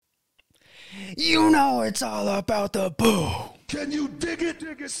You know it's all about the boo. Can you dig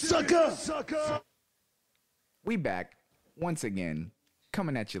it, sucker? We back once again,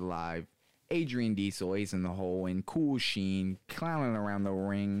 coming at you live. Adrian Diesel, Ace in the Hole, and Cool Sheen, clowning around the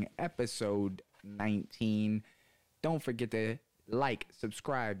ring, episode 19. Don't forget to like,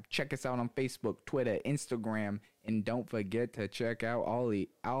 subscribe, check us out on Facebook, Twitter, Instagram, and don't forget to check out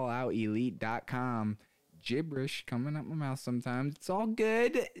alloutelite.com. Gibberish coming up my mouth sometimes. It's all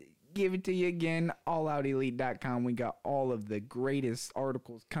good. Give it to you again, alloutelite.com. We got all of the greatest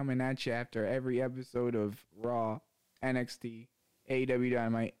articles coming at you after every episode of Raw, NXT, AEW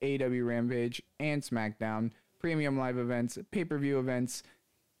Dynamite, AEW Rampage, and SmackDown. Premium live events, pay-per-view events.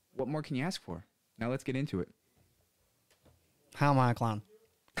 What more can you ask for? Now let's get into it. How am I a clown?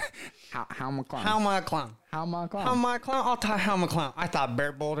 How am I a clown? How am I a clown? How am I a clown? How am I a clown? I'll tell you how I'm a clown. I thought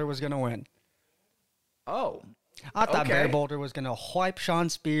Bear Boulder was going to win. Oh. I thought Okay. Bear Boulder was going to wipe Sean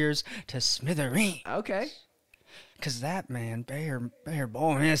Spears to smithereens. Okay. Because that man, Bear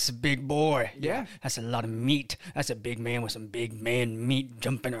Boy, man, that's a big boy. Yeah. That's a lot of meat. That's a big man with some big man meat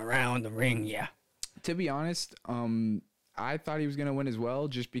jumping around the ring, yeah. To be honest, I thought he was going to win as well,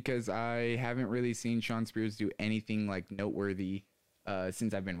 just because I haven't really seen Sean Spears do anything like noteworthy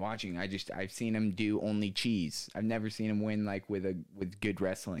since I've been watching. I've seen him do only cheese. I've never seen him win like with good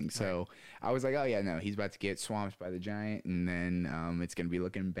wrestling. So I was like, oh yeah, no, he's about to get swamped by the Giant, and then it's going to be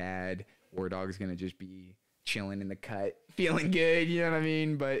looking bad. War Dog's going to just be chilling in the cut, feeling good, you know what I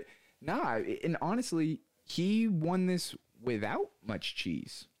mean? But nah, and honestly, he won this without much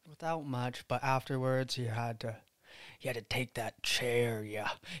cheese. Without much, but afterwards he had to take that chair, yeah.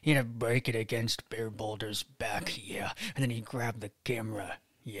 He had to break it against Bear Boulder's back, yeah. And then he grabbed the camera,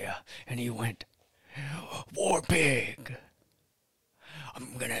 yeah. And he went, War Pig,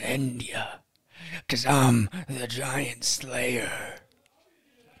 I'm gonna end ya, 'cause I'm the Giant Slayer.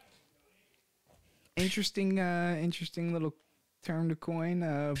 Interesting little term to coin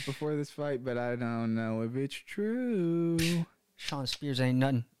before this fight, but I don't know if it's true. Sean Spears ain't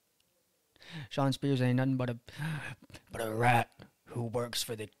nothing. Sean Spears ain't nothing but a rat who works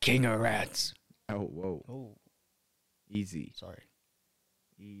for the king of rats. Oh, whoa. Oh, Easy. sorry.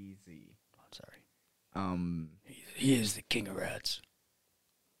 Easy. I'm sorry. He is the king of rats.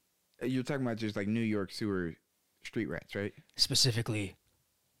 You're talking about just like New York sewer street rats, right? Specifically,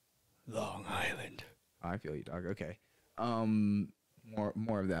 Long Island. Oh, I feel you, dog. Okay.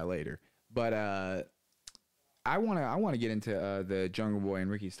 More of that later. But I wanna get into the Jungle Boy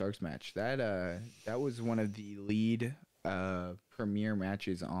and Ricky Starks match. That was one of the lead premiere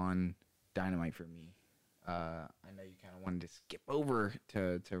matches on Dynamite for me. I know you kind of wanted to skip over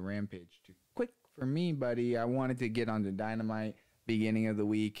to Rampage too quick for me, buddy. I wanted to get onto Dynamite beginning of the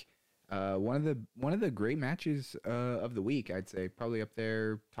week. One of the great matches of the week, I'd say, probably up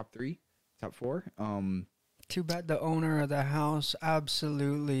there, top 3, top 4. Too bad the owner of the house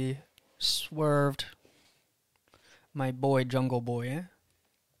absolutely swerved my boy Jungle Boy, eh?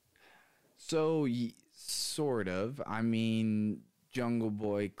 So, sort of. I mean, Jungle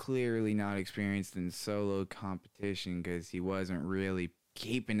Boy clearly not experienced in solo competition because he wasn't really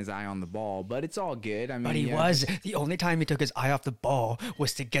keeping his eye on the ball, but it's all good. I mean, But he was. The only time he took his eye off the ball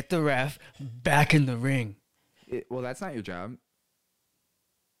was to get the ref back in the ring. Well, that's not your job.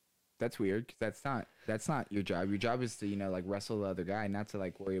 That's weird because that's not your job. Your job is to, like wrestle the other guy, not to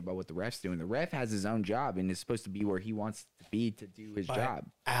like worry about what the ref's doing. The ref has his own job and is supposed to be where he wants to be to do his job.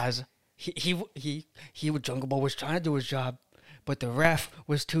 As he Jungle Boy was trying to do his job, but the ref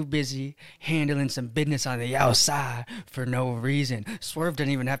was too busy handling some business on the outside for no reason. Swerve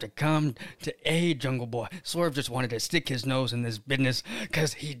didn't even have to come to aid Jungle Boy. Swerve just wanted to stick his nose in this business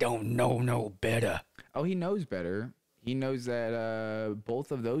because he don't know no better. Oh, he knows better. He knows that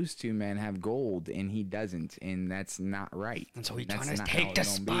both of those two men have gold, and he doesn't, and that's not right. And so he That's trying to not take how the it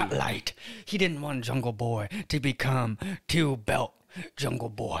gonna be. spotlight. He didn't want Jungle Boy to become two-belt Jungle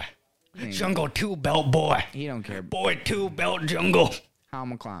Boy. Jungle two-belt boy. He don't care. Boy two-belt Jungle. How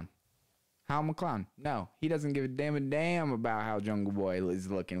I'm a clown. How I'm a clown. No, he doesn't give a damn about how Jungle Boy is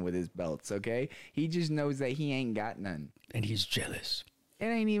looking with his belts, okay? He just knows that he ain't got none. And he's jealous. It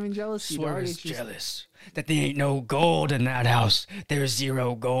ain't even jealousy, dog. Swerve is It's just... jealous that there ain't no gold in that house. There's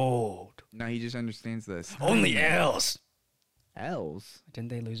zero gold. No, he just understands this. Only L's. L's? Didn't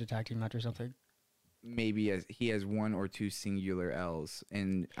they lose a tag team match or something? Maybe he has 1 or 2 singular L's,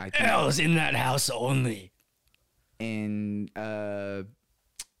 and I think L's in that house only.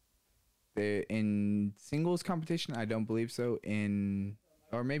 in singles competition, I don't believe so.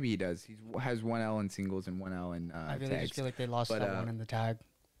 Or maybe he does. He has 1 L in singles and 1 L in I really tags. just feel like they lost But, that one in the tag,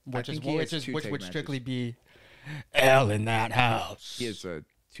 which think he has 2 which tag would matches. strictly be L in that house. He has a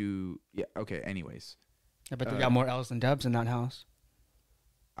two. Yeah. Okay. Anyways, I bet they got more L's than Dubs in that house.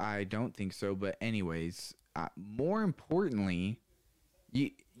 I don't think so. But anyways, more importantly,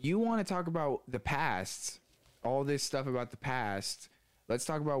 you want to talk about the past, all this stuff about the past. Let's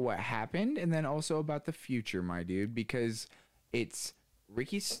talk about what happened, and then also about the future, my dude, because it's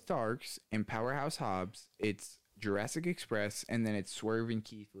Ricky Starks and Powerhouse Hobbs. It's Jurassic Express, and then it's Swerve and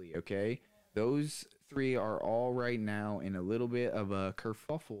Keith Lee. Okay, those three are all right now in a little bit of a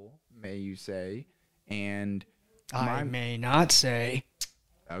kerfuffle, may you say, and I may not say.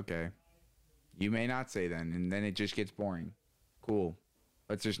 Okay. You may not say then, and then it just gets boring. Cool.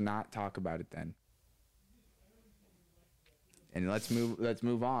 Let's just not talk about it then. And let's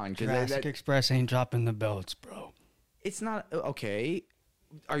move on. Jurassic Express ain't dropping the belts, bro. It's not okay.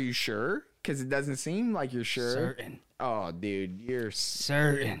 Are you sure? Because it doesn't seem like you're sure. Certain. Oh, dude, you're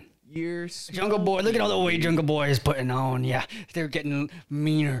certain. You're Jungle Boy. Look at all the weight Jungle Boy is putting on. Yeah, they're getting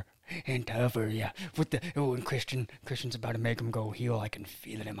meaner and tougher. Yeah, with when Christian's about to make him go heel, I can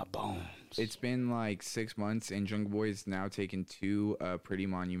feel it in my bones. It's been like 6 months, and Jungle Boy's now taken 2 pretty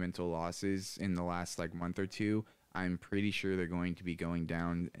monumental losses in the last like month or two. I'm pretty sure they're going to be going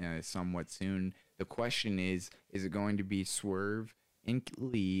down somewhat soon. The question is it going to be Swerve and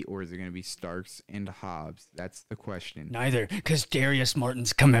Lee, or is it going to be Starks and Hobbs? That's the question. Neither, because Darius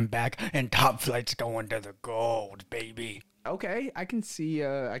Martin's coming back, and Top Flight's going to the gold, baby. Okay, I can see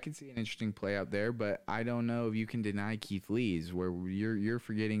an interesting play out there, but I don't know if you can deny Keith Lee's, where you're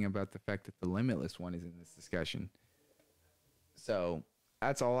forgetting about the fact that the Limitless one is in this discussion. So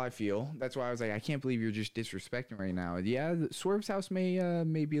that's all I feel. That's why I was like, I can't believe you're just disrespecting right now. Yeah, Swerve's house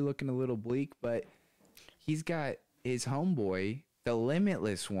may be looking a little bleak, but he's got his homeboy, the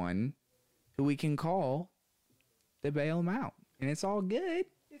Limitless one, who we can call to bail him out, and it's all good.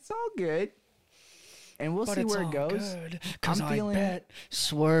 It's all good. And we'll see where it goes. Because I bet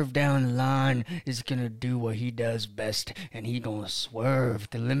Swerve down the line is going to do what he does best, and he going to swerve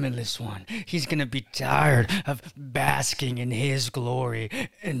the Limitless one. He's going to be tired of basking in his glory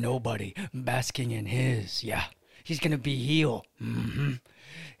and nobody basking in his. Yeah, he's going to be heel. Mm-hmm.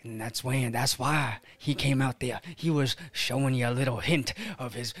 And that's why he came out there. He was showing you a little hint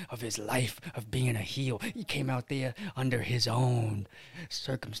of his life of being a heel. He came out there under his own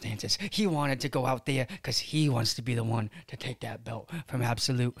circumstances. He wanted to go out there because he wants to be the one to take that belt from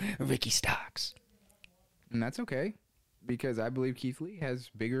absolute Ricky Starks. And that's okay, because I believe Keith Lee has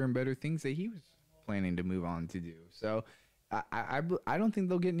bigger and better things that he was planning to move on to do. So I don't think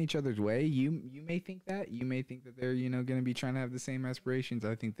they'll get in each other's way. You may think that. You may think that they're going to be trying to have the same aspirations.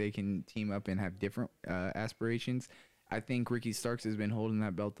 I think they can team up and have different aspirations. I think Ricky Starks has been holding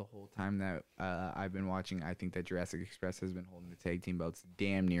that belt the whole time that I've been watching. I think that Jurassic Express has been holding the tag team belts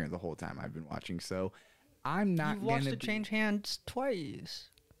damn near the whole time I've been watching. So I'm not going to... You've watched it change hands twice,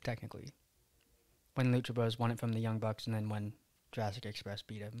 technically. When Lucha Bros won it from the Young Bucks, and then when Jurassic Express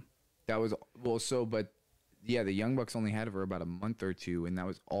beat him. That was... but... Yeah, the Young Bucks only had it for about a month or two, and that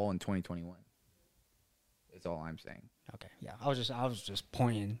was all in 2021. That's all I'm saying. Okay, yeah. I was just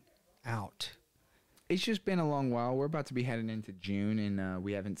pointing out. It's just been a long while. We're about to be heading into June, and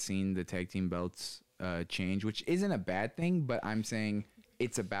we haven't seen the tag team belts change, which isn't a bad thing, but I'm saying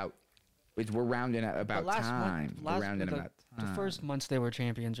we're rounding at about time. The first months they were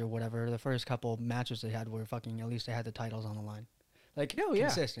champions or whatever, the first couple matches they had were fucking, at least they had the titles on the line. Like,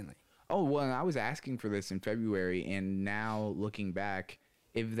 consistently. Oh, well, I was asking for this in February, and now looking back,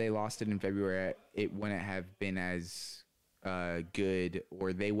 if they lost it in February, it wouldn't have been as good,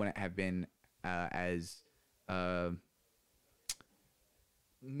 or they wouldn't have been as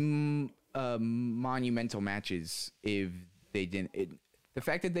monumental matches if they didn't. The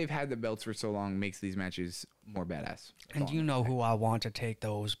fact that they've had the belts for so long makes these matches more badass. And you know who I want to take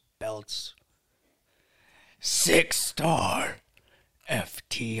those belts? 6-star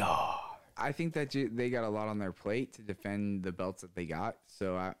FTR. I think that they got a lot on their plate to defend the belts that they got.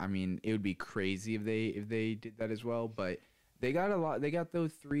 So I mean, it would be crazy if they did that as well. But they got a lot. They got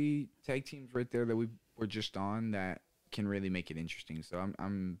those 3 tag teams right there that we were just on that can really make it interesting. So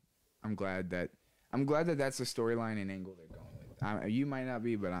I'm glad that that's the storyline and angle they're going with. You might not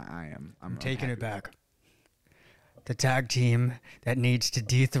be, but I am. I'm taking it back. The tag team that needs to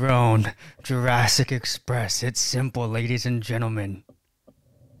dethrone Jurassic Express. It's simple, ladies and gentlemen.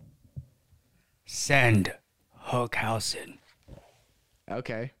 Send Hookhausen.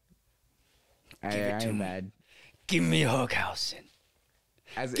 Okay. Give it to I'm me. mad. Give me Hookhausen.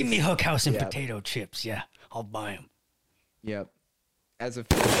 Give me Hookhausen potato chips. Yeah, I'll buy them. Yep. As a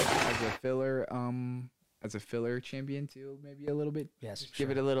filler champion too, maybe a little bit. Yes.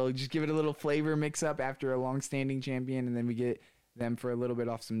 Give it a little flavor mix up after a long-standing champion, and then we get them for a little bit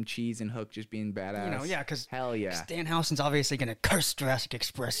off some cheese and Hook just being badass. Because hell yeah. Danhausen's obviously going to curse Jurassic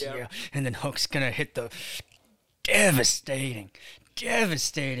Express Yep. here, and then Hook's going to hit the devastating German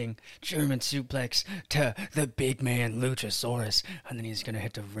suplex to the big man Luchasaurus, and then he's going to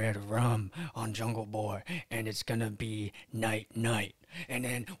hit the red rum on Jungle Boy, and it's going to be night, and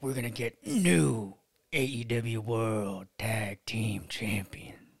then we're going to get new AEW World Tag Team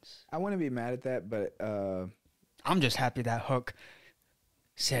Champions. I want to be mad at that, but I'm just happy that Hook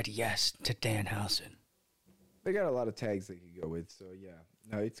said yes to Danhausen. they got a lot of tags they could go with, so yeah.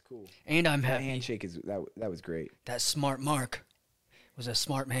 No, it's cool. And I'm That happy handshake that was great. that Smart Mark was a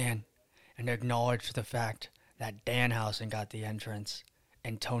smart man and acknowledged the fact that Danhausen got the entrance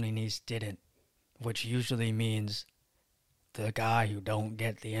and Tony Nese didn't, which usually means the guy who don't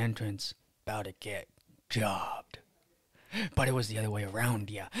get the entrance about to get jobbed. But it was the other way around,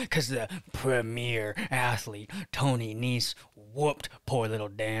 yeah, because the premier athlete, Tony Nese, whooped poor little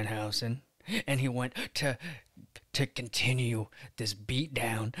Danhausen, and he went to continue this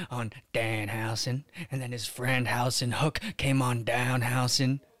beatdown on Danhausen, and then his friend Hausen Hook came on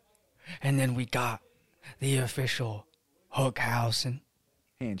Danhausen, and then we got the official Hookhausen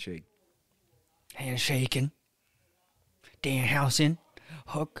Handshake. handshaking. Danhausen,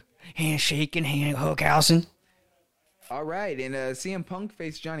 Hook, handshaking, Hookhausen. All right, and CM Punk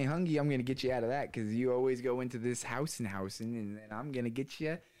faced Johnny Hungy. I'm going to get you out of that because you always go into this housing, and then I'm going to get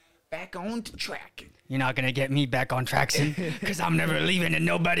you back on to track. You're not gonna get me back on Traxon, because I'm never leaving and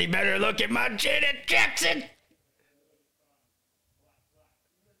nobody better look at my Janet Jackson.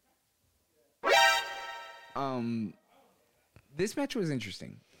 This match was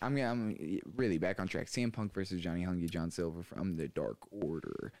interesting. I'm really back on track. CM Punk versus Johnny Hungy, John Silver from the Dark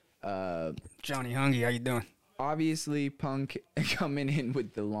Order. Johnny Hungy, how you doing? Obviously, Punk coming in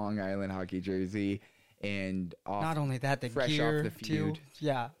with the Long Island hockey jersey and Not only that, the fresh gear off the feud. too.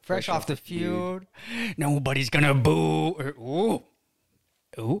 Yeah, fresh off the feud. Nobody's gonna boo or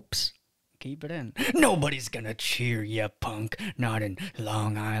oops. Keep it in. Nobody's gonna cheer ya, Punk. Not in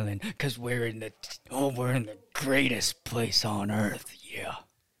Long Island, 'cause we're in the greatest place on earth. Yeah.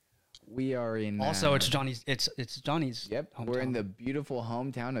 We are in. Also, it's Johnny's. It's Johnny's. Yep, hometown. we're in the beautiful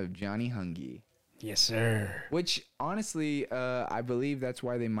hometown of Johnny Hungy. Yes, sir. Which, honestly, I believe that's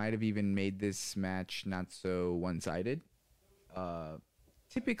why they might have even made this match not so one-sided.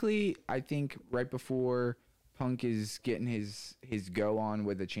 Typically, I think right before Punk is getting his go on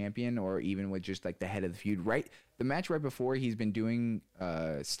with a champion, or even with just like the head of the feud, right? The match right before, he's been doing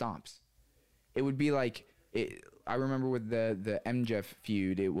stomps. It would be like I remember with the MJF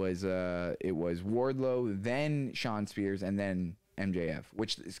feud, it was Wardlow, then Shawn Spears, and then MJF,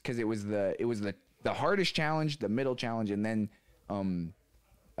 which is because it was the hardest challenge, the middle challenge, and then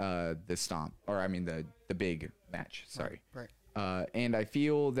the stomp, or I mean the big match. Sorry. Right. And I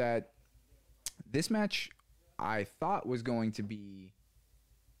feel that this match I thought was going to be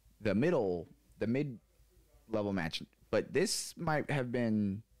the mid-level match, but this might have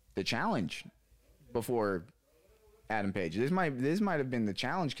been the challenge before Adam Page. This might have been the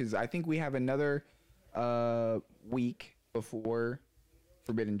challenge, because I think we have another week before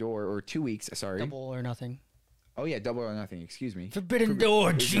Forbidden Door, or 2 weeks. Sorry. Double or nothing. Oh yeah, Double or Nothing. Excuse me. Forbidden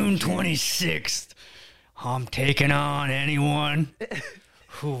Door, June 26th. I'm taking on anyone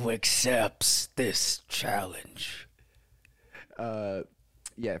who accepts this challenge.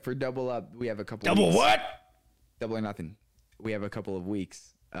 Yeah, for Double Up, we have a couple. Double weeks. what? Double or Nothing. We have a couple of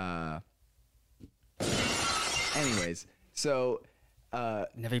weeks. Anyways, so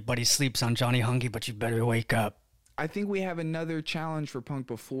And everybody sleeps on Johnny Hungy, but you better wake up. I think we have another challenge for Punk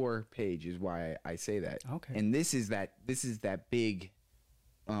before Page, is why I say that. Okay. And this is that big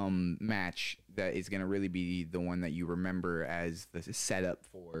match that is going to really be the one that you remember as the setup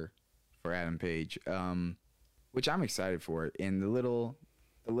for Adam Page, which I'm excited for. And the little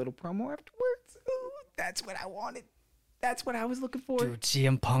promo afterwards, ooh, that's what I wanted. That's what I was looking for. Dude,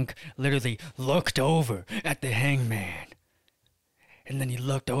 CM Punk literally looked over at the Hangman. And then he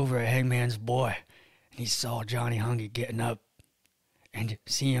looked over at Hangman's boy. And he saw Johnny Hungy getting up. And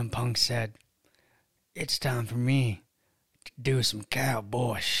CM Punk said, "It's time for me to do some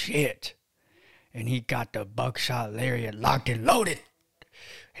cowboy shit." And he got the buckshot lariat locked and loaded.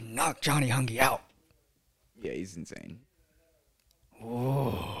 And knocked Johnny Hungy out. Yeah, he's insane.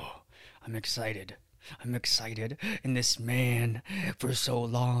 Oh, I'm excited. I'm excited. And this man, for so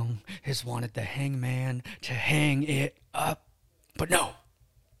long, has wanted the Hangman to hang it up. But no.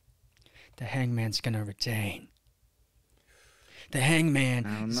 The Hangman's going to retain. The Hangman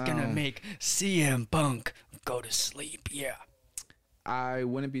is going to make CM Punk go to sleep. Yeah. I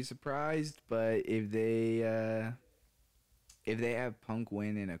wouldn't be surprised, but if they if they have Punk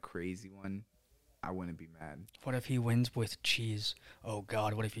win in a crazy one, I wouldn't be mad. What if he wins with cheese? Oh,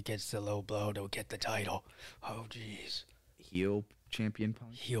 God, what if he gets the low blow to get the title? Oh, jeez. Heel champion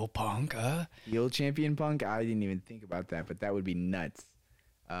Punk? Heel Punk, huh? Heel champion Punk? I didn't even think about that, but that would be nuts.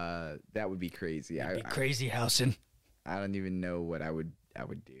 That would be crazy. That'd be crazy, Housen. I don't even know what I would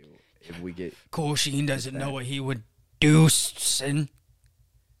do if we get... Cool Sheen doesn't know what he would do, Sin.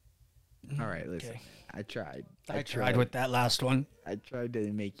 All right, listen. Okay. I tried. I tried with that last one. I tried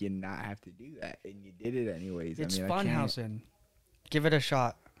to make you not have to do that, and you did it anyways. It's I mean, fun, Housen. Give it a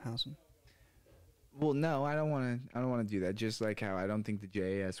shot, Housen. Well, no, I don't want to do that. Just like how I don't think the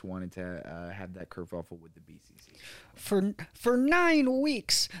JAS wanted to have that kerfuffle with the BCC. For 9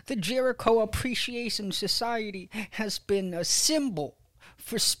 weeks, the Jericho Appreciation Society has been a symbol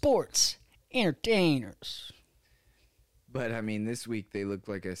for sports entertainers. But I mean, this week they looked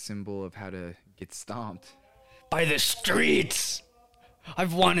like a symbol of how to get stomped by the streets.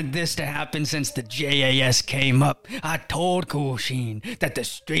 I've wanted this to happen since the JAS came up. I told Cool Sheen that the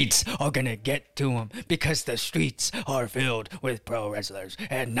streets are gonna get to him because the streets are filled with pro wrestlers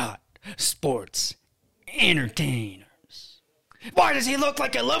and not sports entertainers. Why does he look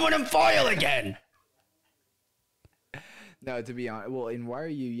like aluminum foil again? No, to be honest, well, and why are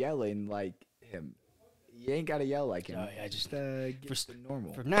you yelling like him? You ain't gotta yell like him. I just get to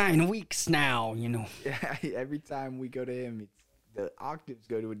normal. For 9 weeks now, you know. Yeah, every time we go to him, the octaves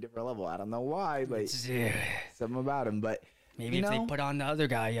go to a different level. I don't know why, but something about him. But maybe if they put on the other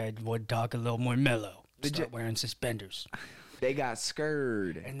guy, I would talk a little more mellow. Start wearing suspenders. They got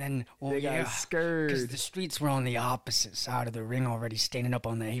scared. And then, got scared. Because the streets were on the opposite side of the ring already, standing up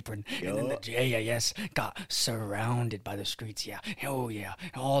on the apron. Yep. And then the JAS got surrounded by the streets, yeah. Oh, yeah.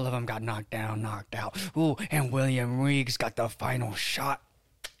 All of them got knocked down, knocked out. Ooh, and William Reeves got the final shot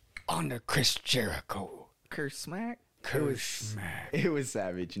on the Chris Jericho. Curse smack? Curse smack. It was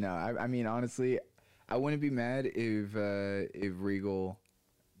savage. No, I mean, honestly, I wouldn't be mad if Regal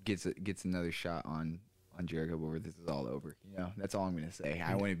gets another shot on Jericho before this is all over. You know, that's all I'm going to say.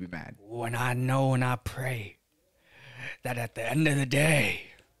 I wouldn't be mad. When I know and I pray that at the end of the day,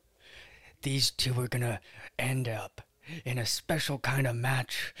 these two are going to end up in a special kind of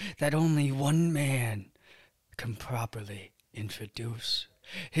match that only one man can properly introduce.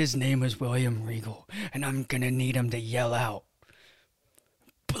 His name is William Regal, and I'm going to need him to yell out,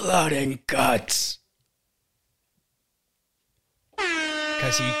 "Blood and guts."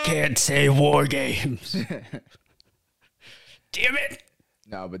 Because he can't say war games. Damn it!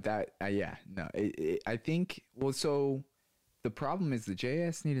 No, but that, yeah, no. I think, well, so the problem is the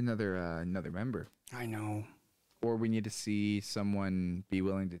JS need another member. I know. Or we need to see someone be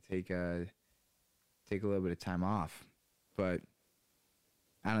willing to take a little bit of time off. But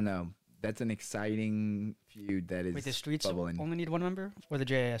I don't know. That's an exciting feud that is. Wait, the streets bubbling. Only need one member, or the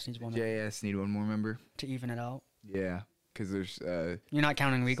JAS needs one? JAS need one more member to even it out. Yeah, because there's. You're not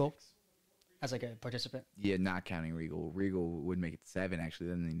counting Regal as like a participant. Yeah, not counting Regal. Regal would make it 7 actually.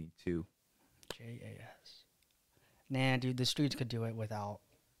 Then they need 2. JAS. Nah, dude, the streets could do it without.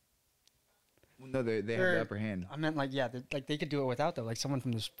 Well, no, they have the upper hand. I meant like they could do it without though. Like someone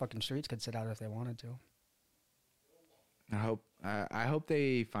from the fucking streets could sit out if they wanted to. I hope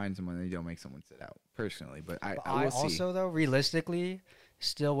they find someone and they don't make someone sit out personally, but I will see. Also though, realistically,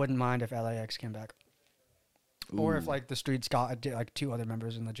 still wouldn't mind if LAX came back. Ooh. Or if like the streets got like 2 other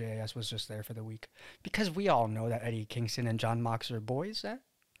members and the JAS was just there for the week, because we all know that Eddie Kingston and John Mox are boys.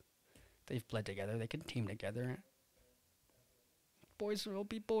 They've bled together. They can team together. Boys will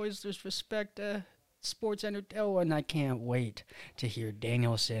be boys. There's respect. Sports entertainment. Oh, and I can't wait to hear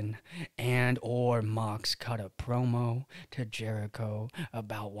Danielson and or Mox cut a promo to Jericho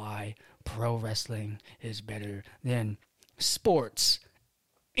about why pro wrestling is better than sports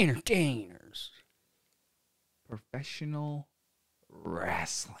entertainers. Professional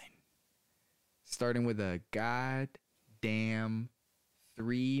wrestling. Starting with a goddamn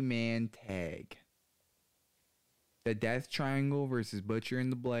 3-man tag. The Death Triangle versus Butcher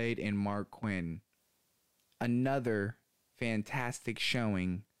and the Blade and Mark Quinn. Another fantastic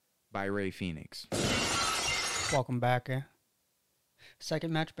showing by Ray Phoenix. Welcome back,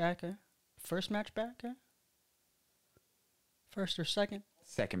 Second match back, First match back, First or second?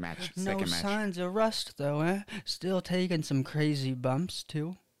 Second match. No signs of rust, though, Still taking some crazy bumps,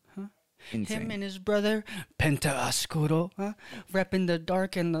 too, huh? Insane. Him and his brother, Penta Oscuro, repping the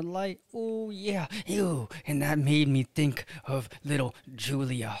dark and the light. Oh, yeah. Ew. And that made me think of little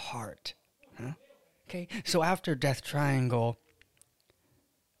Julia Hart, Okay, so after Death Triangle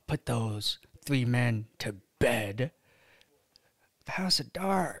put those 3 men to bed, the House of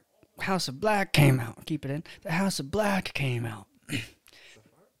Dark House of Black came out. Keep it in. The House of Black came out.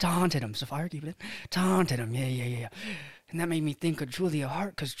 Taunted him. Sapphire, keep it in. Taunted him. Yeah. And that made me think of Julia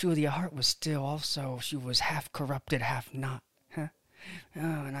Hart, because Julia Hart was still also, she was half corrupted, half not. Huh?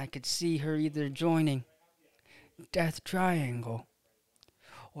 Oh, and I could see her either joining Death Triangle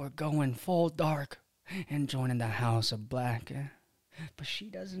or going full dark and joining the House of Black. But she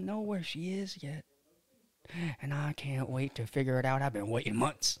doesn't know where she is yet. And I can't wait to figure it out. I've been waiting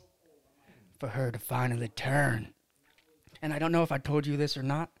months for her to finally turn. And I don't know if I told you this or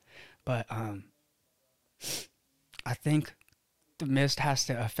not, but I think the mist has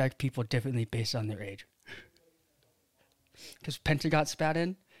to affect people differently based on their age. Because Penta got spat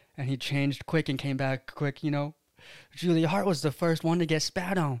in, and he changed quick and came back quick, you know. Julia Hart was the first one to get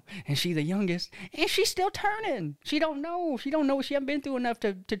spat on, and she the youngest, and she's still turning. She don't know. She hasn't been through enough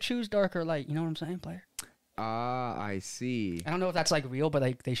to choose darker light. You know what I'm saying, player? I see. I don't know if that's like real, but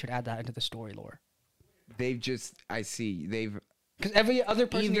like they should add that into the story lore. Because Every other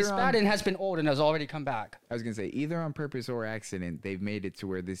person he's spat in has been old and has already come back. I was going to say, either on purpose or accident, they've made it to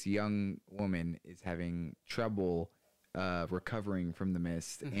where this young woman is having trouble recovering from the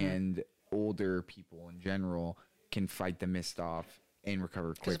mist, and older people in general can fight the mist off and recover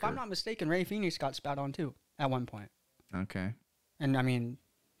quicker. Because if I'm not mistaken, Ray Phoenix got spat on too at one point. Okay. And I mean,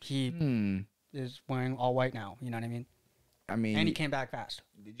 he is wearing all white now. You know what I mean? And he came back fast.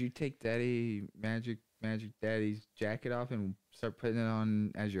 Did you take Daddy Magic Daddy's jacket off and start putting it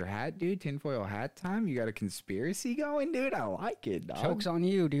on as your hat, dude? Tinfoil hat time? You got a conspiracy going, dude? I like it, dog. Joke's on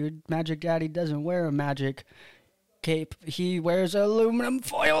you, dude. Magic Daddy doesn't wear a magic cape. He wears aluminum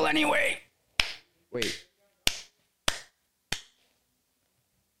foil anyway. Wait.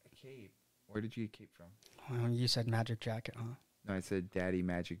 A cape? Where did you get cape from? Well, you said magic jacket, huh? No, I said Daddy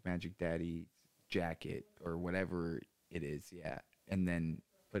Magic Daddy jacket or whatever it is, yeah. And then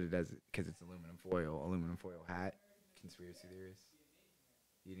put it as, because it's aluminum foil hat. Conspiracy theorist.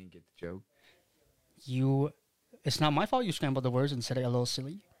 You didn't get the joke? It's not my fault you scrambled the words and said it a little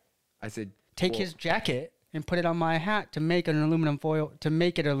silly. I said, take his jacket and put it on my hat to make it an aluminum foil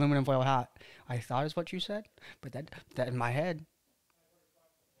hat. I thought is what you said, but that in my head,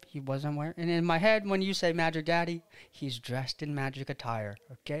 he wasn't wearing. And in my head, when you say Magic Daddy, he's dressed in magic attire,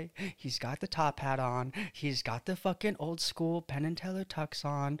 okay? He's got the top hat on. He's got the fucking old school Penn and Teller tux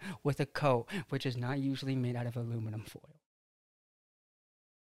on with a coat, which is not usually made out of aluminum foil.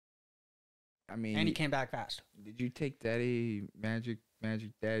 And he came back fast. Did you take Daddy Magic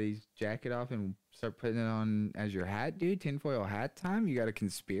Daddy's jacket off and start putting it on as your hat, dude? Tinfoil hat time? You got a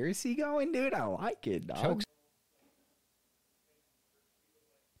conspiracy going, dude? I like it, dog. Jokes.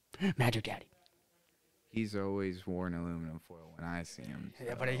 Magic Daddy. He's always worn aluminum foil when I see him. So.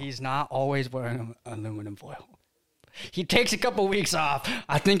 Yeah, but he's not always wearing aluminum foil. He takes a couple weeks off.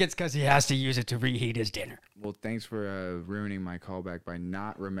 I think it's because he has to use it to reheat his dinner. Well, thanks for ruining my callback by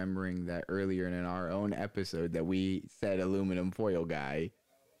not remembering that earlier in our own episode that we said aluminum foil guy.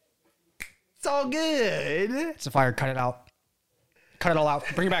 It's all good. It's a fire. Cut it out. Cut it all out.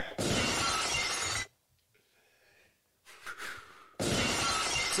 Bring it back.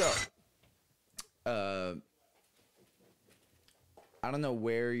 So, I don't know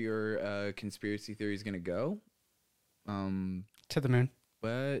where your conspiracy theory is going to go. To the moon.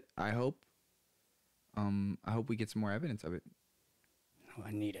 But I hope we get some more evidence of it. Oh,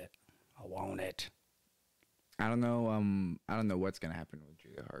 I need it. I want it. I don't know what's going to happen with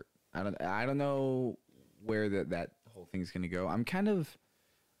Julia Hart. I don't know where that whole thing's going to go. I'm kind of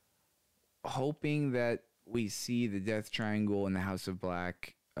hoping that we see the Death Triangle and the House of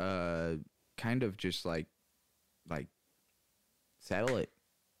Black kind of just like settle it.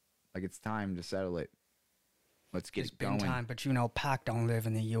 Like it's time to settle it. Let's get it going. It's been time, but you know, Pac don't live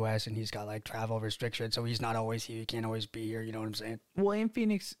in the U.S. and he's got like travel restrictions, so he's not always here. He can't always be here. You know what I'm saying? Well, and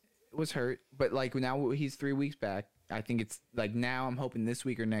Phoenix was hurt, but like now he's 3 weeks back. I think it's like now I'm hoping this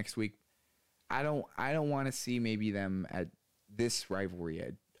week or next week. I don't want to see maybe them at this rivalry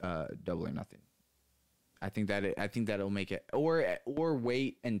at Double or Nothing. I think that'll make it, or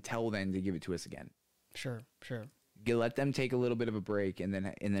wait until then to give it to us again. Sure. Let them take a little bit of a break, and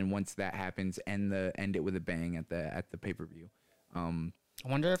then once that happens, end it with a bang at the pay-per-view. I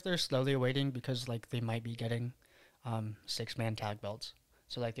wonder if they're slowly waiting because like they might be getting 6-man tag belts,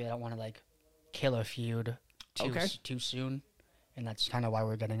 so like they don't want to like kill a feud too soon, and that's kind of why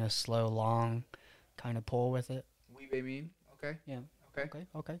we're getting a slow, long kind of pull with it. We mean okay. Yeah. Okay.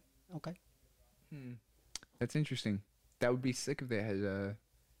 That's interesting. That would be sick if they had a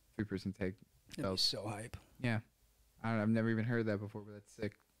 3-person tag belt. That'd be so hype. Yeah. I've never even heard that before, but that's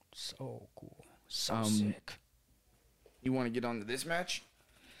sick. So cool. So sick. You want to get on to this match?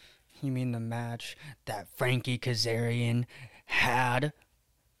 You mean the match that Frankie Kazarian had?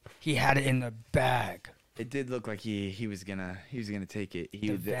 He had it in the bag. It did look like he was gonna take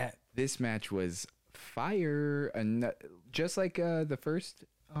it. This match was fire, and just like the first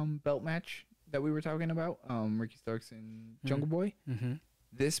belt match that we were talking about, Ricky Starks and Jungle Boy. Mm-hmm.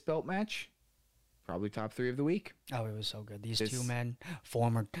 This belt match, probably top 3 of the week. Oh, it was so good. These two men,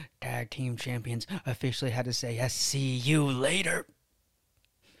 former tag team champions, officially had to say, "I see you later."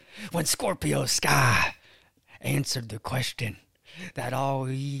 When Scorpio Sky answered the question that all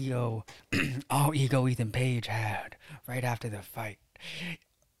ego Ethan Page had right after the fight.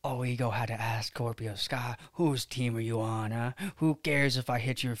 All ego had to ask Scorpio Sky, "Whose team are you on, huh? Who cares if I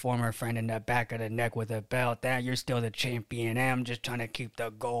hit your former friend in the back of the neck with a belt? That you're still the champion. I'm just trying to keep the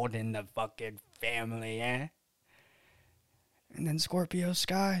gold in the fucking family, eh?" And then Scorpio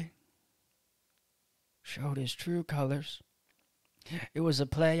Sky showed his true colors. It was a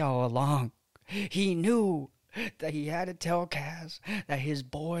play all along. He knew that he had to tell Kaz that his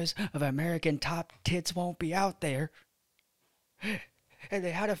boys of American Top Tits won't be out there. And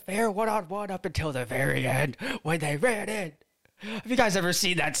they had a fair one-on-one up until the very end when they ran in. Have you guys ever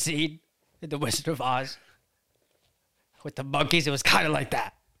seen that scene in The Wizard of Oz? With the monkeys, it was kind of like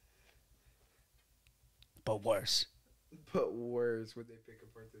that. But worse. But worse, would they pick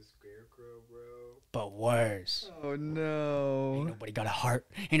apart the scarecrow, bro? But worse. Oh no! Ain't nobody got a heart.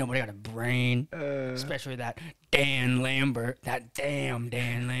 Ain't nobody got a brain. Especially that Dan Lambert. That damn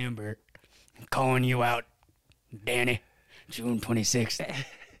Dan Lambert. I'm calling you out, Danny. June 26th.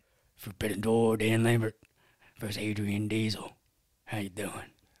 Forbidden Door, Dan Lambert versus Adrian Diesel. How you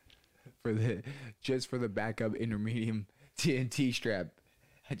doing? For the backup intermediate TNT strap.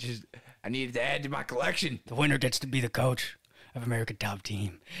 I needed to add to my collection. The winner gets to be the coach of American Top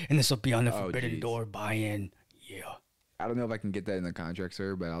Team. And this will be on the Forbidden Door buy-in. Yeah. I don't know if I can get that in the contract,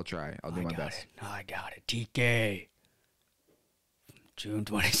 sir, but I'll try. I'll do my best. I got it. TK. June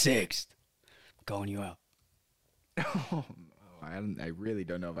 26th. I'm calling you out. Oh, I really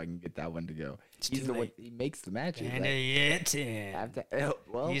don't know if I can get that one to go. He's the one. He makes the matches. And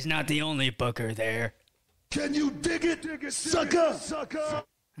well, he's not the only booker there. Can you dig it, sucker?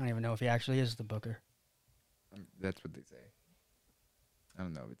 I don't even know if he actually is the booker. That's what they say. I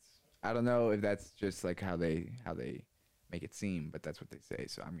don't know if that's just like how they make it seem, but that's what they say.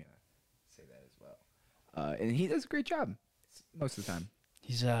 So I'm gonna say that as well. And he does a great job most of the time.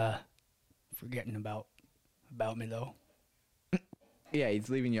 He's forgetting about me though. Yeah, he's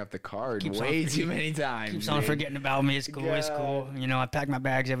leaving you off the card way too many times. Keeps on forgetting about me. It's cool. God. It's cool. You know, I pack my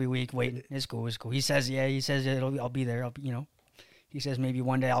bags every week waiting. It's cool. It's cool. He says, I'll be there. He says maybe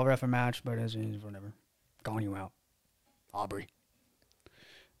one day I'll ref a match, but it's whatever. Calling you out. Aubrey.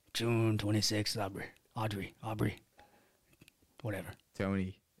 June 26th, Aubrey. Whatever.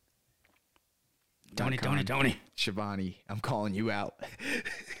 Tony. Shivani, I'm calling you out.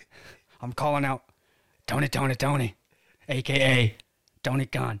 I'm calling out Tony. A.K.A. Tony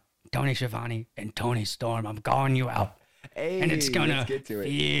Khan, Tony Schiavone, and Tony Storm. I'm calling you out. Hey, and it's gonna let's get to it.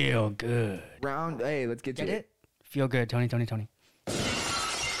 Feel good. Let's get to it. Feel good, Tony.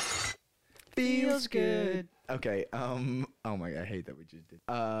 Feels good. Okay, oh my God, I hate that we just did.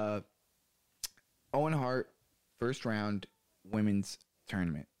 Owen Hart, first round, women's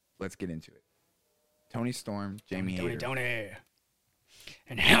tournament. Let's get into it. Tony Storm, Jamie Hayter. Tony.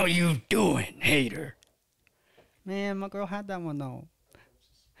 And how you doing, Hater? Man, my girl had that one, though.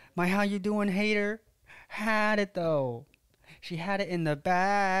 My how you doing, Hater? Had it, though. She had it in the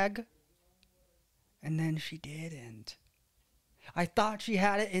bag. And then she didn't. I thought she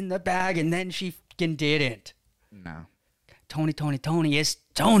had it in the bag, and then she fucking didn't. No. Tony, it's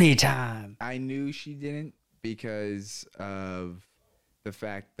Tony time. I knew she didn't because of the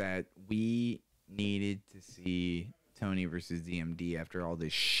fact that we needed to see Tony versus DMD after all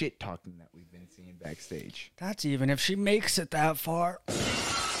this shit talking that we've been seeing backstage. That's even if she makes it that far.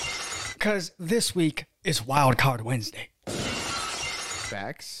 Because this week is Wild Card Wednesday.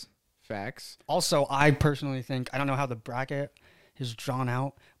 Facts. Also, I personally think, I don't know how the bracket is drawn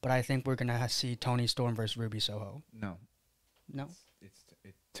out, but I think we're going to see Tony Storm versus Ruby Soho. No. It's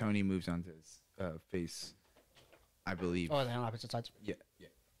Tony moves on to his face, I believe. Oh, they're on opposite sides? Yeah.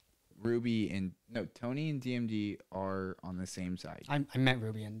 Tony and DMD are on the same side. I meant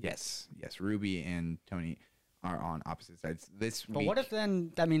Ruby and... Yes, Ruby and Tony are on opposite sides this week. But what if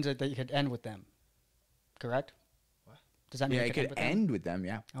then that means that you could end with them? Correct? What? Does that mean it could end with them?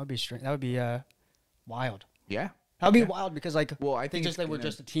 Yeah. That would be strange. That would be wild. Yeah. That would be wild because, I think they were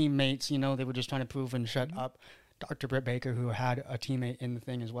just teammates, they were just trying to prove and shut up Dr. Britt Baker, who had a teammate in the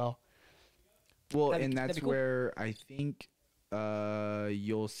thing as well. Well, and that's cool. Where I think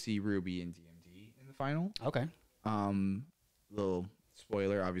you'll see Ruby and DMD in the final. Okay. Little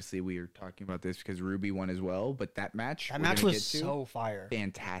spoiler, obviously we are talking about this because Ruby won as well, but that match Was so fire.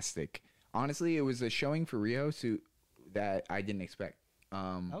 Fantastic. Honestly, it was a showing for Rio that I didn't expect.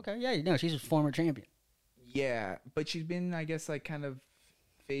 Okay, yeah, she's a former champion. Yeah, but she's been, I guess, like kind of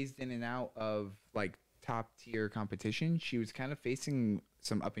phased in and out of like top tier competition. She was kind of facing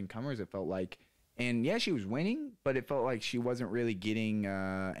some up and comers, it felt like. And yeah, she was winning, but it felt like she wasn't really getting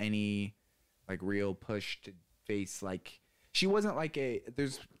any like real push to face. Like she wasn't like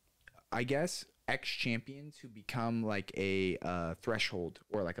there's, I guess, ex-champions who become like a threshold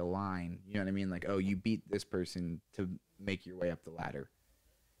or like a line. You know what I mean? Like, oh, you beat this person to make your way up the ladder.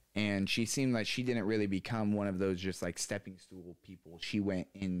 And she seemed like she didn't really become one of those just like stepping stool people. She went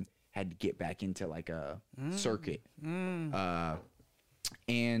and had to get back into like a circuit. And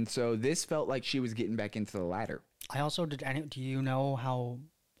so this felt like she was getting back into the ladder. Do you know how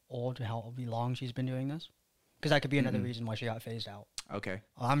long she's been doing this? Because that could be another reason why she got phased out. Okay.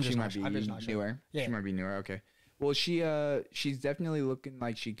 I'm just not newer. sure. Yeah. She might be newer. Okay. Well, she's definitely looking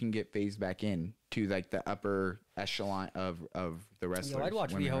like she can get phased back in to like the upper echelon of the wrestlers. I'd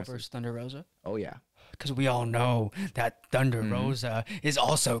watch Riho versus Thunder Rosa. Oh yeah. Because we all know that Thunder Rosa is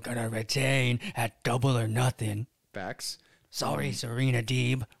also gonna retain at Double or Nothing. Facts. Sorry, Serena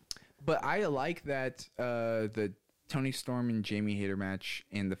Deeb. But I like that the Toni Storm and Jamie Hayter match,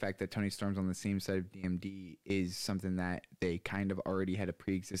 and the fact that Toni Storm's on the same side of DMD is something that they kind of already had a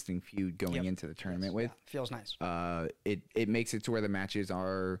pre-existing feud going into the tournament with. Yeah, feels nice. It makes it to where the matches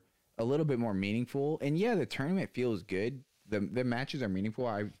are a little bit more meaningful, and yeah, the tournament feels good. The matches are meaningful.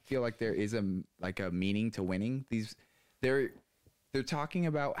 I feel like there is a meaning to winning. They're talking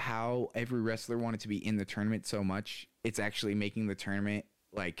about how every wrestler wanted to be in the tournament so much. It's actually making the tournament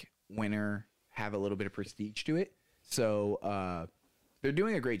like winner have a little bit of prestige to it. So they're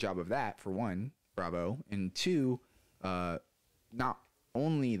doing a great job of that, for one, bravo. And two, not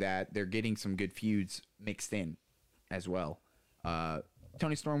only that, they're getting some good feuds mixed in as well.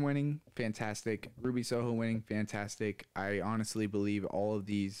 Toni Storm winning, fantastic. Ruby Soho winning, fantastic. I honestly believe all of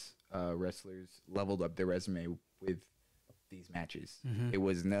these wrestlers leveled up their resume with these matches. It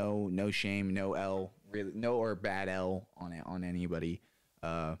was no shame, no L, really, no or bad L on anybody.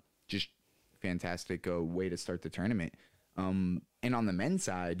 Just fantastic way to start the tournament. And on the men's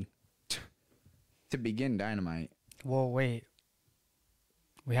side, to begin Dynamite. Whoa, wait.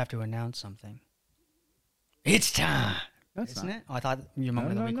 We have to announce something. It's time. Isn't it? Oh, I thought your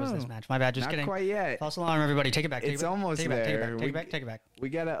moment of the week was this match. My bad. Just kidding. Not quite yet. False alarm, everybody. Take it back. It's almost there. Take it back. We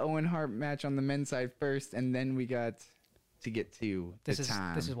got an Owen Hart match on the men's side first, and then we got to get to the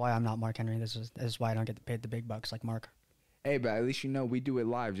time. This is why I'm not Mark Henry. This is why I don't get paid the big bucks like Mark. Hey, but at least you know we do it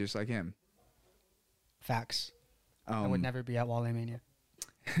live just like him. Facts. I would never be at Wally Mania.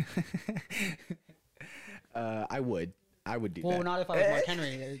 I would do that. Well, not if I was Mark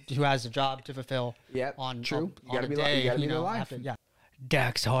Henry, who has a job to fulfill. Yep, on true. You gotta be there live. Yeah.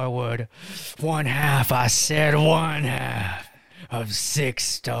 Dax Harwood, one half. I said one half of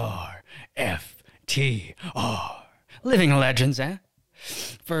 6-star FTR. Living Legends,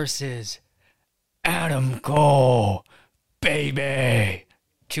 versus Adam Cole, baby.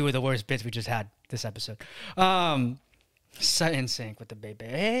 Two of the worst bits we just had this episode. In sync with the baby.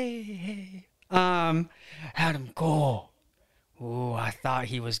 Hey. Adam Cole. Ooh, I thought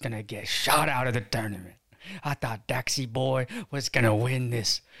he was gonna get shot out of the tournament. I thought Daxie Boy was gonna win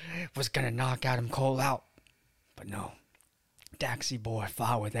this, was gonna knock Adam Cole out. But no. Daxie Boy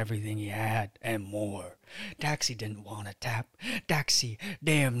fought with everything he had and more. Daxie didn't want to tap. Daxie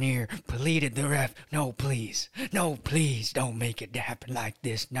damn near pleaded the ref. No, please. No, please don't make it happen like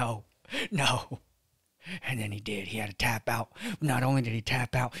this. No. And then he did. He had to tap out. Not only did he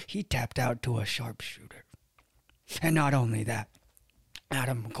tap out, he tapped out to a sharpshooter. And not only that,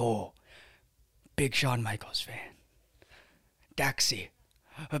 Adam Cole, big Shawn Michaels fan. Daxie,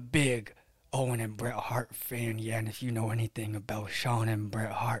 a big Owen and Bret Hart fan. Yeah, and if you know anything about Shawn and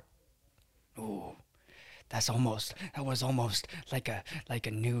Bret Hart, ooh, that was almost like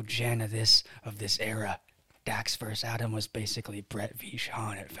a new gen of this era. Dax versus Adam was basically Bret v.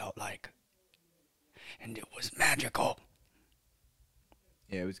 Shawn, it felt like. And it was magical.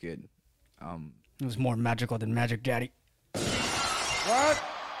 Yeah, it was good. It was more magical than Magic Daddy. What?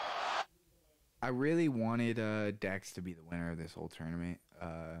 I really wanted Dax to be the winner of this whole tournament.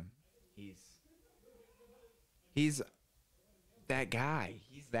 He's that guy.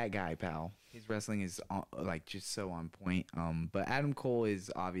 He's that guy, pal. His wrestling is just so on point. But Adam Cole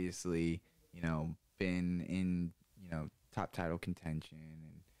is obviously, been in, top title contention,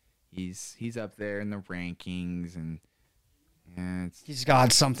 and he's up there in the rankings, and Yeah, He's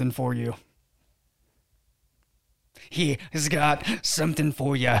got something for you. He has got something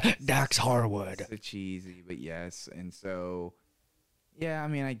for you, Dax Harwood. so cheesy, but yes. And so, yeah, I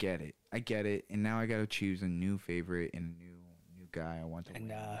mean, I get it. And now I got to choose a new favorite and a new guy I want to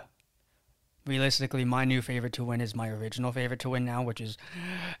win. Realistically, my new favorite to win is my original favorite to win now, which is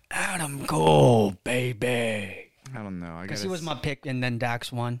Adam Cole, baby. I don't know. Because he was my pick, and then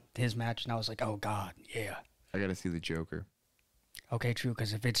Dax won his match, and I was like, oh, God, yeah. I got to see the Joker. Okay, true,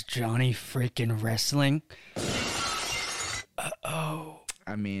 because if it's Johnny freaking wrestling,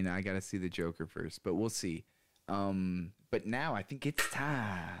 I mean, I got to see the Joker first, but we'll see. But now I think it's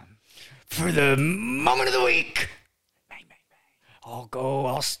time for the moment of the week. Bang, bang, bang.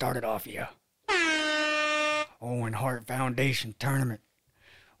 I'll start it off, yeah. Owen Hart Foundation Tournament.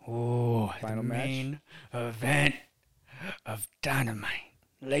 Oh, the main event of Dynamite.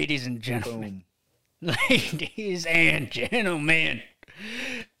 Ladies and gentlemen. Boom. Ladies and gentlemen.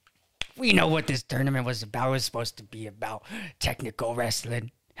 We know what this tournament was about. It was supposed to be about technical wrestling,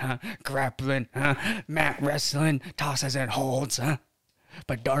 grappling, mat wrestling, tosses and holds,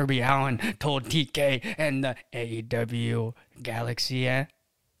 But Darby Allin told TK and the AEW Galaxy,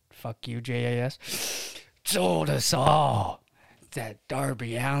 fuck you, JAS, told us all that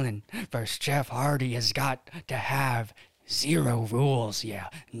Darby Allin versus Jeff Hardy has got to have 0 rules, yeah,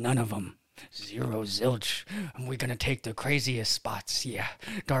 none of them. 0 zilch. And we're gonna take the craziest spots, yeah.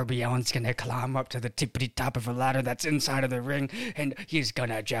 Darby Allin's gonna climb up to the tippity top of a ladder that's inside of the ring, and he's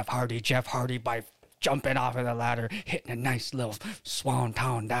gonna Jeff Hardy by jumping off of the ladder, hitting a nice little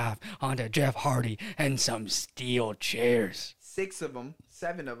swanton dive onto Jeff Hardy and some steel chairs. 6 of them,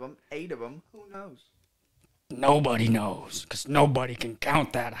 7 of them, 8 of them, who knows? Nobody knows, because nobody can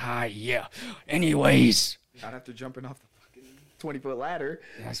count that high, yeah. Anyways. Not after jumping off the 20-foot ladder.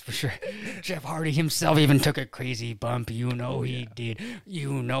 That's for sure. Jeff Hardy himself even took a crazy bump. You know he did.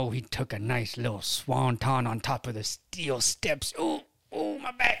 You know he took a nice little swanton on top of the steel steps. Oh,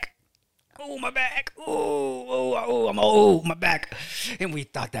 my back. Oh, my back. My back. And we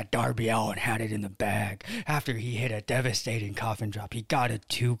thought that Darby Allin had it in the bag. After he hit a devastating coffin drop, he got a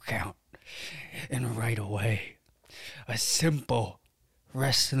 2 count. And right away, a simple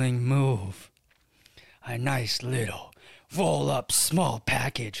wrestling move. A nice little roll-up small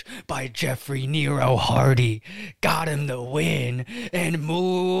package by Jeffrey Nero Hardy got him the win and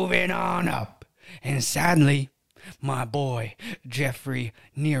moving on up. And sadly, my boy Jeffrey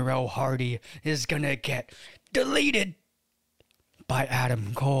Nero Hardy is gonna get deleted by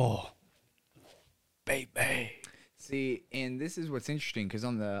Adam Cole. Baby. See, and this is what's interesting because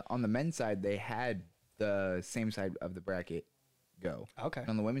on the men's side they had the same side of the bracket go. Okay.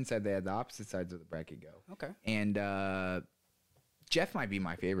 On the women's side, they had the opposite sides of the bracket go. Okay. And Jeff might be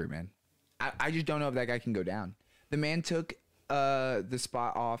my favorite, man. I just don't know if that guy can go down. The man took the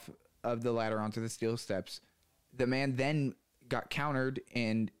spot off of the ladder onto the steel steps. The man then got countered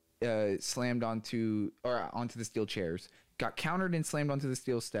and slammed onto the steel chairs. Got countered and slammed onto the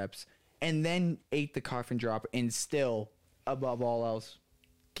steel steps, and then ate the coffin drop and still, above all else,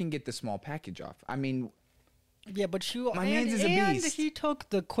 can get the small package off. I mean... Yeah, but my man's is a beast. And he took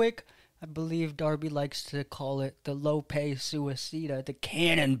the quick, I believe Darby likes to call it the Lope Suicida, the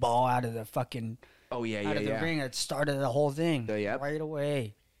cannonball out of the fucking out of the ring that started the whole thing right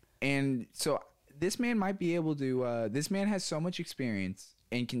away. And so this man might be able to. This man has so much experience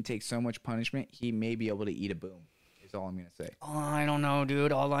and can take so much punishment. He may be able to eat a boom. Is all I'm gonna say. Oh, I don't know,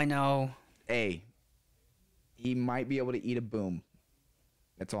 dude. All I know. He might be able to eat a boom.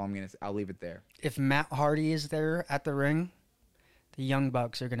 That's all I'm going to say. I'll leave it there. If Matt Hardy is there at the ring, the Young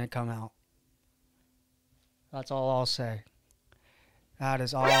Bucks are going to come out. That's all I'll say. That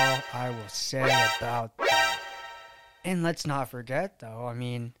is all I will say about that. And let's not forget, though, I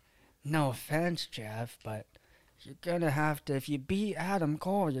mean, no offense, Jeff, but you're going to have to, if you beat Adam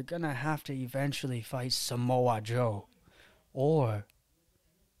Cole, you're going to have to eventually fight Samoa Joe or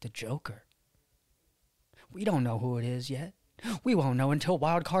the Joker. We don't know who it is yet. We won't know until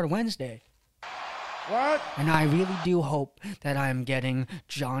Wild Card Wednesday. What? And I really do hope that I'm getting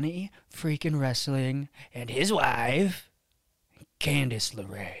Johnny freaking Wrestling and his wife, Candice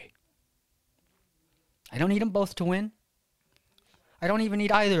LeRae. I don't need them both to win. I don't even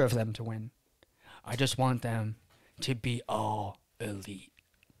need either of them to win. I just want them to be all elite.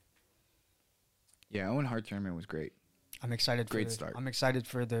 Yeah, Owen Hart tournament was great. I'm excited for Great start. I'm excited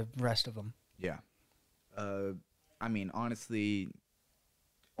for the rest of them. Yeah. I mean, honestly,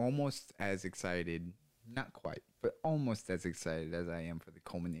 almost as excited, not quite, but almost as excited as I am for the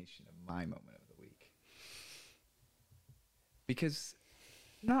culmination of my moment of the week. Because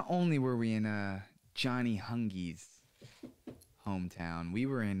not only were we in Johnny Hungy's hometown. We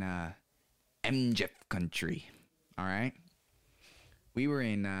were in MJF country. All right? We were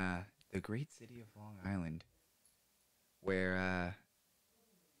in the great city of Long Island, where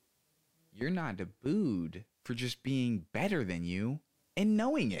you're not booed for just being better than you and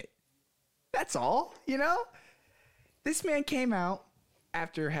knowing it. That's all, you know? This man came out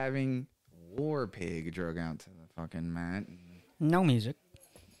after having War Pig drug out to the fucking mat. No music.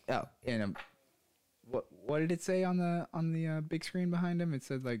 Oh, and what did it say on the big screen behind him? It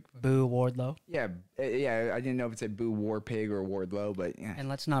said like Boo Wardlow. yeah. I didn't know if it said Boo War Pig or Wardlow, but yeah, And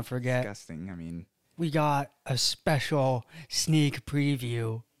let's not forget, disgusting. I mean, we got a special sneak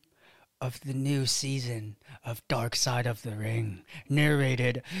preview of the new season of Dark Side of the Ring,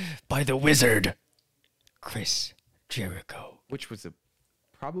 narrated by the wizard, Chris Jericho. which was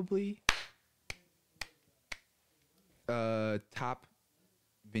probably top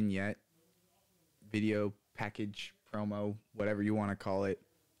vignette, video package, promo, whatever you want to call it,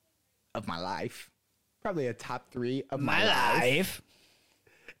 of my life. Probably a top 3 of my life.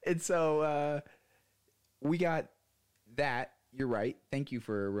 And so we got that. You're right. Thank you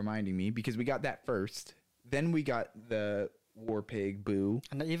for reminding me, because we got that first. Then we got the War Pig Boo.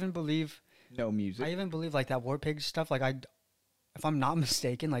 And I even believe No music. like that War Pig stuff, like if I'm not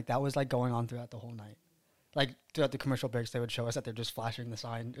mistaken, like that was like going on throughout the whole night. Like throughout the commercial breaks, they would show us that they're just flashing the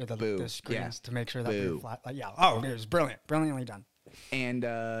sign or the screens to make sure that they're flat. Like, yeah. Oh, it was brilliant. Brilliantly done. And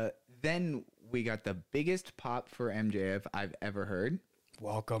then we got the biggest pop for MJF I've ever heard.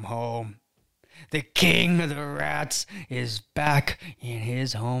 Welcome home. The king of the rats is back in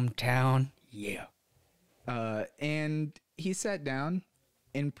his hometown. Yeah. And he sat down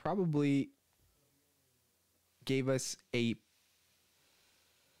and probably gave us a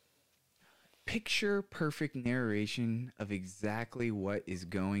picture-perfect narration of exactly what is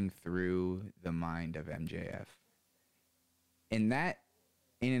going through the mind of MJF. And that,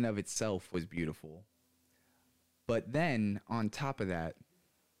 in and of itself, was beautiful. But then, on top of that,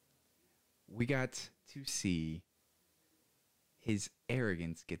 we got to see his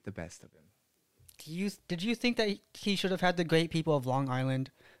arrogance get the best of him. Did you think that he should have had the great people of Long Island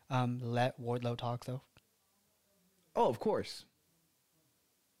let Wardlow talk, though? Oh, of course.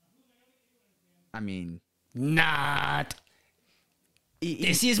 I mean... Not.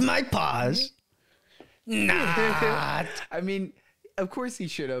 This is my pause. Not. I mean, of course he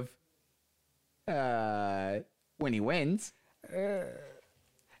should have. When he wins.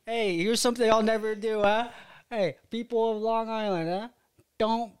 Hey, here's something I'll never do, huh? Hey, people of Long Island, huh?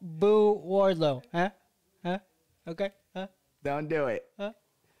 Don't boo Wardlow, huh? Huh? Okay? Huh? Don't do it. Huh?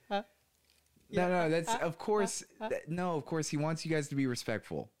 No, that's of course. No, of course he wants you guys to be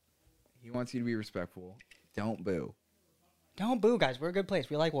respectful. He wants you to be respectful. Don't boo. Don't boo, guys. We're a good place.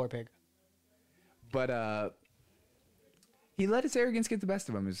 We like War Pig. But he let his arrogance get the best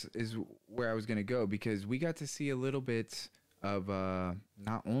of him is where I was gonna go, because we got to see a little bit of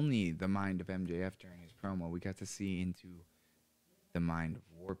not only the mind of MJF during his promo, we got to see into the mind of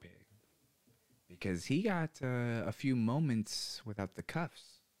War Pig, because he got a few moments without the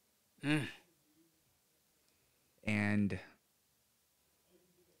cuffs. And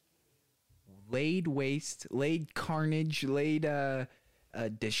laid waste, laid carnage, laid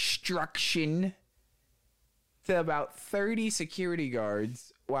destruction to about 30 security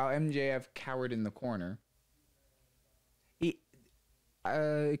guards while MJF cowered in the corner. He,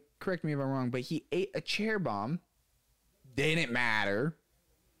 correct me if I'm wrong, but he ate a chair bomb. Didn't matter.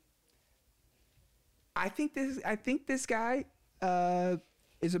 I think this guy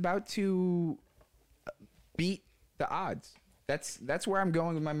is about to beat the odds. That's where I'm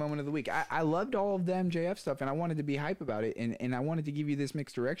going with my moment of the week. I loved all of the MJF stuff, and I wanted to be hype about it, and I wanted to give you this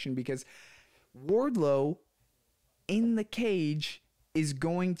mixed direction, because Wardlow in the cage is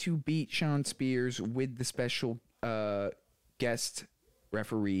going to beat Sean Spears with the special guest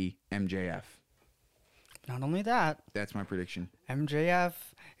referee MJF. Not only that, That's my prediction. MJF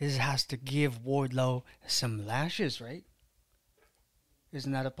has to give Wardlow some lashes, right?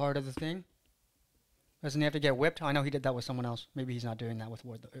 Isn't that a part of the thing? Doesn't he have to get whipped? I know he did that with someone else. Maybe he's not doing that with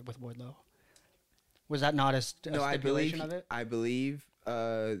Wardlow. Was that not a stipulation of it? I believe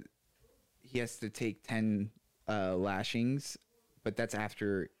he has to take 10 lashings, but that's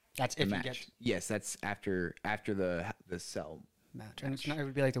after That's the if he match. gets Yes, that's after the cell match. And it's not, it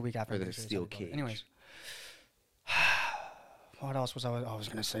would be like the week after. or the this is steel everybody. cage. Anyways. What else was I was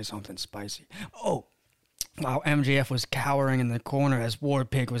going to say something spicy. Oh, while MJF was cowering in the corner as War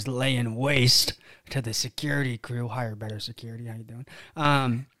Pig was laying waste to the security crew. Hire better security. How you doing?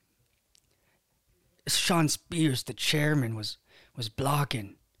 Sean Spears, the chairman, was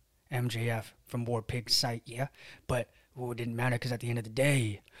blocking MJF from War Pig's sight, yeah? But Ooh, it didn't matter because at the end of the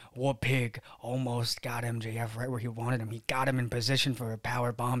day, War Pig almost got MJF right where he wanted him. He got him in position for a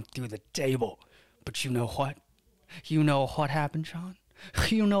power bomb through the table. But you know what? You know what happened, Sean?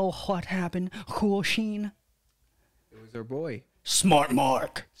 You know what happened, Cool Sheen? It was our boy. Smart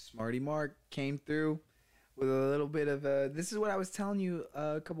Mark. Smarty Mark came through with a little bit of this is what I was telling you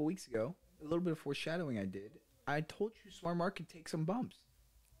a couple weeks ago. A little bit of foreshadowing I did. I told you Smart Mark could take some bumps.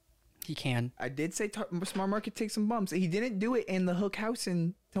 He can. I did say Smart Mark could take some bumps. He didn't do it in the Hook House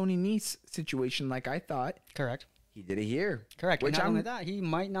and Tony Nese situation like I thought. Correct. He did it here. Correct. Which and not only that, he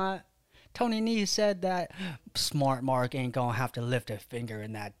might not. Tony Nese said that Smart Mark ain't gonna have to lift a finger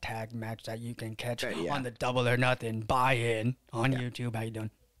in that tag match that you can catch on the Double or Nothing buy-in on YouTube. How you doing?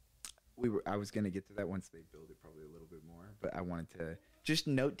 I was gonna get to that once they build it probably a little bit more, but I wanted to just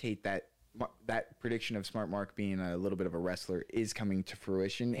notate that prediction of Smart Mark being a little bit of a wrestler is coming to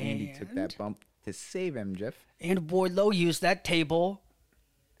fruition. Andy took that bump to save MJF. And Wardlow used that table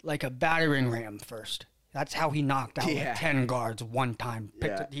like a battering ram first. That's how he knocked out like 10 guards one time.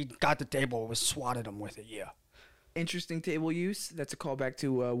 He got the table, was swatted him with it, Interesting table use. That's a callback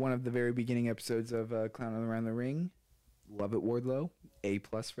to one of the very beginning episodes of Clowning Around the Ring. Love it, Wardlow. A+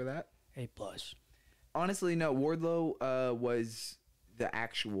 for that. A+. Honestly, no, Wardlow was the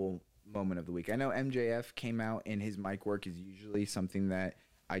actual moment of the week. I know MJF came out and his mic work is usually something that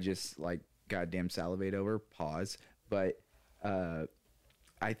I just like goddamn salivate over. Pause. But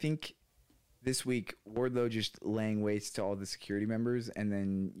I think this week Wardlow just laying waste to all the security members and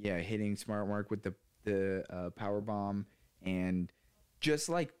then hitting Smart Mark with the power bomb and just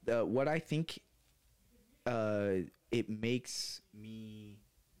like what I think it makes me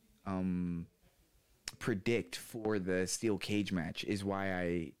predict for the steel cage match is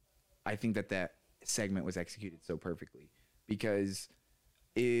why I think that segment was executed so perfectly. Because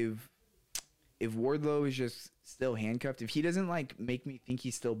if Wardlow is just still handcuffed, if he doesn't like make me think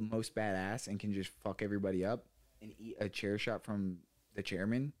he's still most badass and can just fuck everybody up and eat a chair shot from the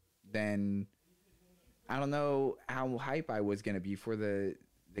chairman, then I don't know how hype I was gonna be for the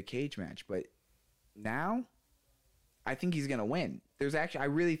cage match. But now I think he's gonna win. I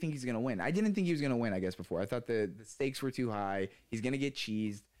really think he's gonna win. I didn't think he was gonna win, I guess, before. I thought the stakes were too high. He's gonna get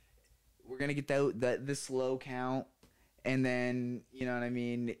cheesed. We're gonna get the slow count, and then you know what I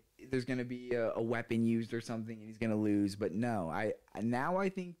mean. There's gonna be a weapon used or something, and he's gonna lose. But no, I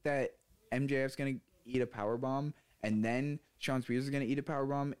think that MJF's gonna eat a power bomb, and then Sean Spears is gonna eat a power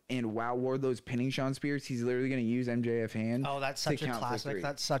bomb. And while Wardlow's pinning Sean Spears, he's literally gonna use MJF hand. Oh, that's such a classic.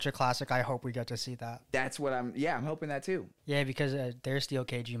 That's such a classic. I hope we get to see that. That's what I'm hoping that too. Yeah, because their steel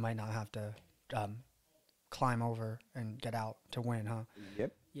cage, you might not have to climb over and get out to win, huh?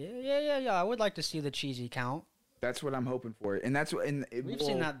 Yep. Yeah. I would like to see the cheesy count. That's what I'm hoping for, and that's what. And we've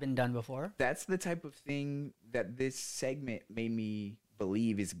seen that been done before. That's the type of thing that this segment made me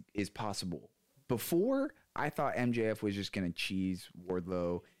believe is possible. Before, I thought MJF was just gonna cheese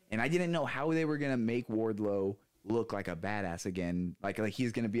Wardlow, and I didn't know how they were gonna make Wardlow look like a badass again, like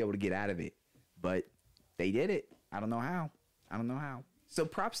he's gonna be able to get out of it. But they did it. I don't know how. So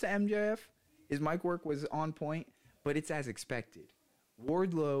props to MJF. His mic work was on point, but it's as expected.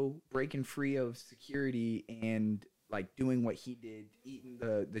 Wardlow breaking free of security and like doing what he did, eating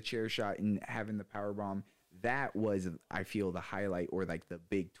the chair shot and having the power bomb, that was, I feel, the highlight or like the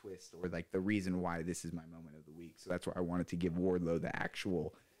big twist or like the reason why this is my moment of the week. So that's why I wanted to give Wardlow the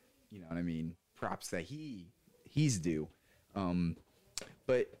actual, you know what I mean, props that he's due.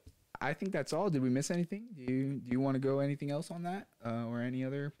 But I think that's all. Did we miss anything? Do you want to go anything else on that or any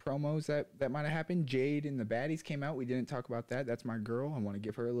other promos that might have happened? Jade and the Baddies came out. We didn't talk about that. That's my girl. I want to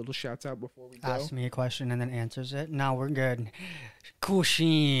give her a little shout out before we go. Ask me a question and then answers it. No, we're good. Cool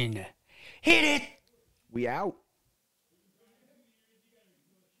Sheen. Hit it. We out.